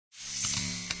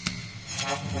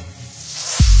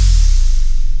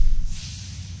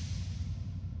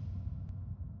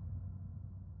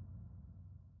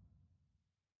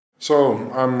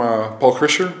So, I'm Paul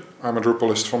Krischer. I'm a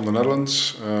Drupalist from the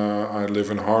Netherlands. I live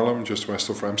in Haarlem, just west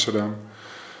of Amsterdam.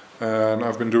 And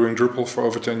I've been doing Drupal for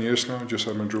over 10 years now. Just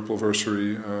had my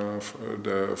Drupalversary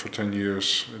for 10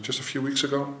 years just a few weeks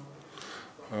ago.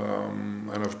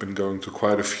 And I've been going to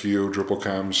quite a few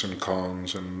Drupalcamps and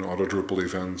cons and other Drupal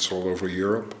events all over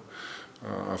Europe.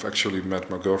 I've actually met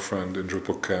my girlfriend in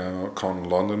Drupalcon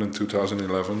London in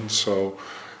 2011.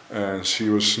 And she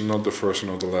was not the first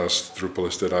nor the last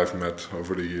Drupalist that I've met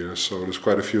over the years. So there's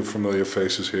quite a few familiar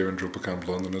faces here in Drupalcamp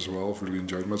London as well. I've really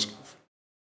enjoyed myself.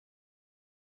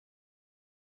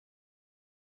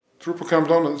 Drupalcamp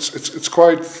London, it's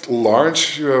quite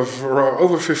large. You have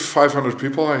over 500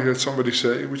 people, I heard somebody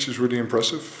say, which is really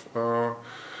impressive. I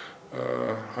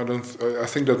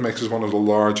think that makes it one of the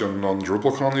larger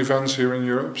non-DrupalCon events here in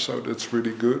Europe, so that's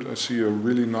really good. I see a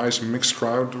really nice mixed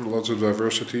crowd, lots of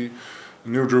diversity.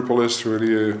 New Drupalists,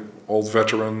 really old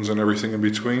veterans and everything in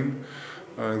between.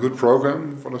 Good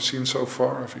program, what I've seen so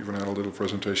far. I've even had a little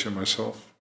presentation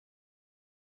myself.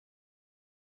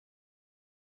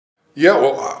 Yeah,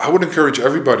 well, I would encourage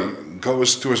everybody, go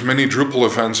to as many Drupal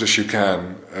events as you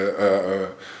can.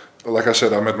 Like I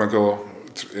said, I met my girl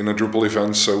in a Drupal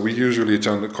event, so we usually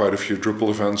attend quite a few Drupal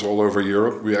events all over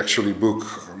Europe. We actually book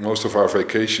most of our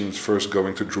vacations first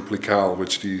going to Drupalcamp,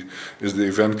 which is the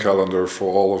event calendar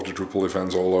for all of the Drupal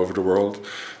events all over the world,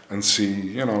 and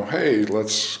see, hey,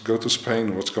 let's go to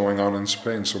Spain, what's going on in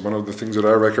Spain. So one of the things that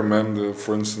I recommend,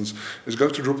 for instance, is go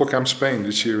to Drupalcamp Spain.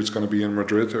 This year it's going to be in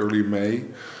Madrid, early May.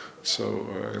 So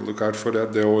look out for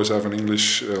that. They always have an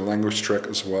English language track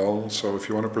as well. So if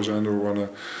you want to present or want to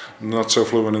not so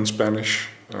fluent in Spanish,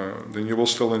 then you will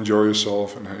still enjoy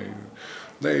yourself. And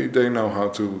hey, they know how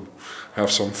to have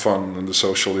some fun in the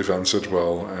social events as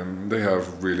well. And they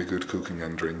have really good cooking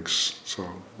and drinks. So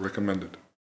recommend it.